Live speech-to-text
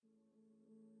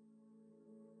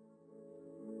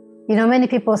Many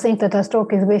people think that a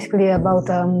stroke is basically about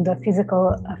the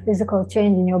physical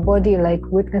change in your body, like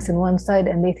weakness in one side,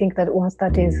 and they think that once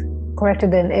that is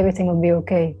corrected, then everything will be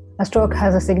okay. A stroke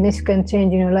has a significant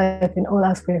change in your life in all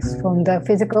aspects, from the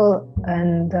physical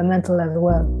and the mental as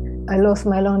well. I lost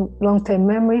my long-term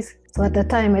memories. So at the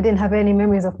time, I didn't have any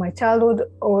memories of my childhood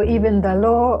or even the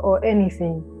law or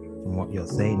anything. And what you're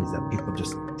saying is that people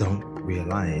just don't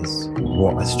realize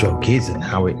what a stroke is and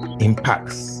how it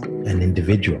impacts an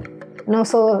individual. And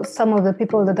also some of the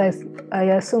people that I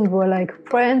assumed were like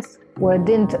friends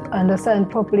didn't understand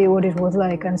properly what it was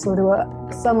like. And so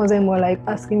some of them were like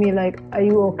asking me like, are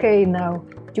you okay now?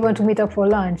 Do you want to meet up for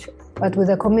lunch? But with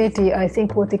the community, I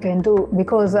think what they can do,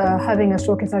 because having a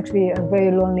stroke is actually a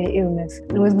very lonely illness.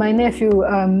 And with my nephew,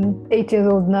 8 years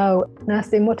old now, and I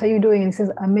asked him, what are you doing? And he says,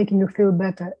 I'm making you feel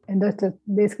better. And that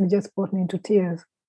basically just brought me into tears.